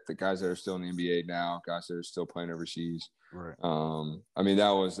that are still in the NBA now, guys that are still playing overseas. Right. I mean, that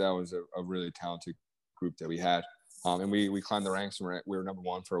was a really talented group that we had. And we climbed the ranks, and we were number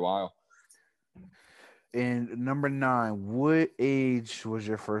 1 for a while. And number 9, what age was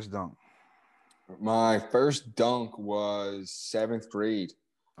your first dunk? My first dunk was 7th grade.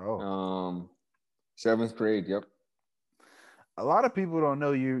 Oh. 7th grade, yep. A lot of people don't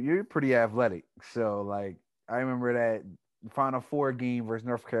know you're pretty athletic. So I remember that Final Four game versus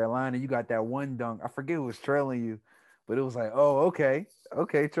North Carolina. You got that one dunk. I forget who was trailing you, but it was okay,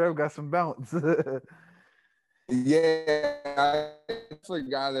 Trev got some bounce. Yeah, it's a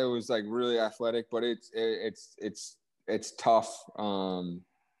guy that was really athletic, but it's tough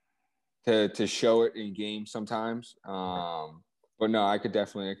to show it in games sometimes. But no, I could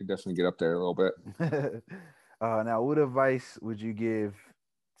definitely get up there a little bit. Now, what advice would you give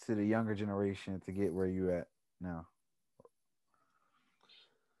to the younger generation to get where you at now?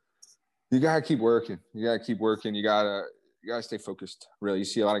 You gotta keep working. You gotta stay focused. Really, you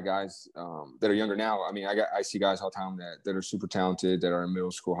see a lot of guys that are younger now. I mean, I see guys all the time that are super talented, that are in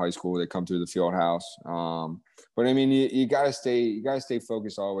middle school, high school. They come through the field house. But I mean, you gotta stay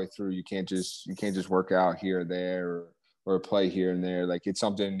focused all the way through. You can't just work out here or there or play here and there. It's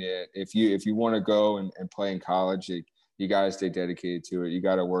something that if you want to go and play in college, you got to stay dedicated to it. You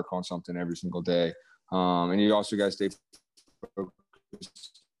got to work on something every single day. And you also got to stay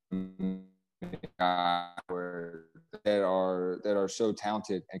focused where that are so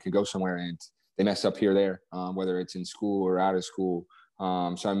talented and can go somewhere and they mess up here or there, whether it's in school or out of school.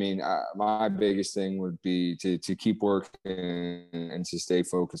 So I mean, my biggest thing would be to keep working and to stay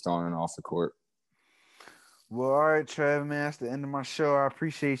focused on and off the court. Well, all right, Trev, man, that's the end of my show. I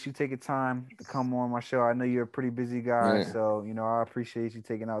appreciate you taking time to come on my show. I know you're a pretty busy guy, Yeah. so I appreciate you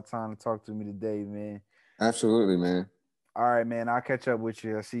taking out time to talk to me today, man. Absolutely, man. All right, man. I'll catch up with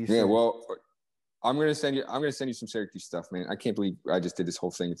you. I'll see you soon. Yeah, well, I'm gonna send you some Syracuse stuff, man. I can't believe I just did this whole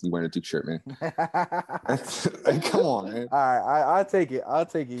thing with you wearing a Duke shirt, man. Come on, man. All right, I'll take it. I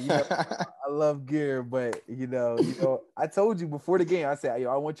love gear, but I told you before the game. I said,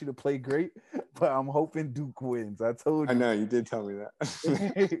 I want you to play great, but I'm hoping Duke wins. I told you. I know you did tell me that.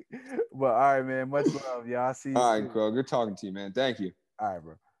 But all right, man. Much love, y'all. I'll see you. All right, bro. Good talking to you, man. Thank you. All right,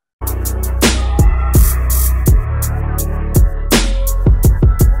 bro.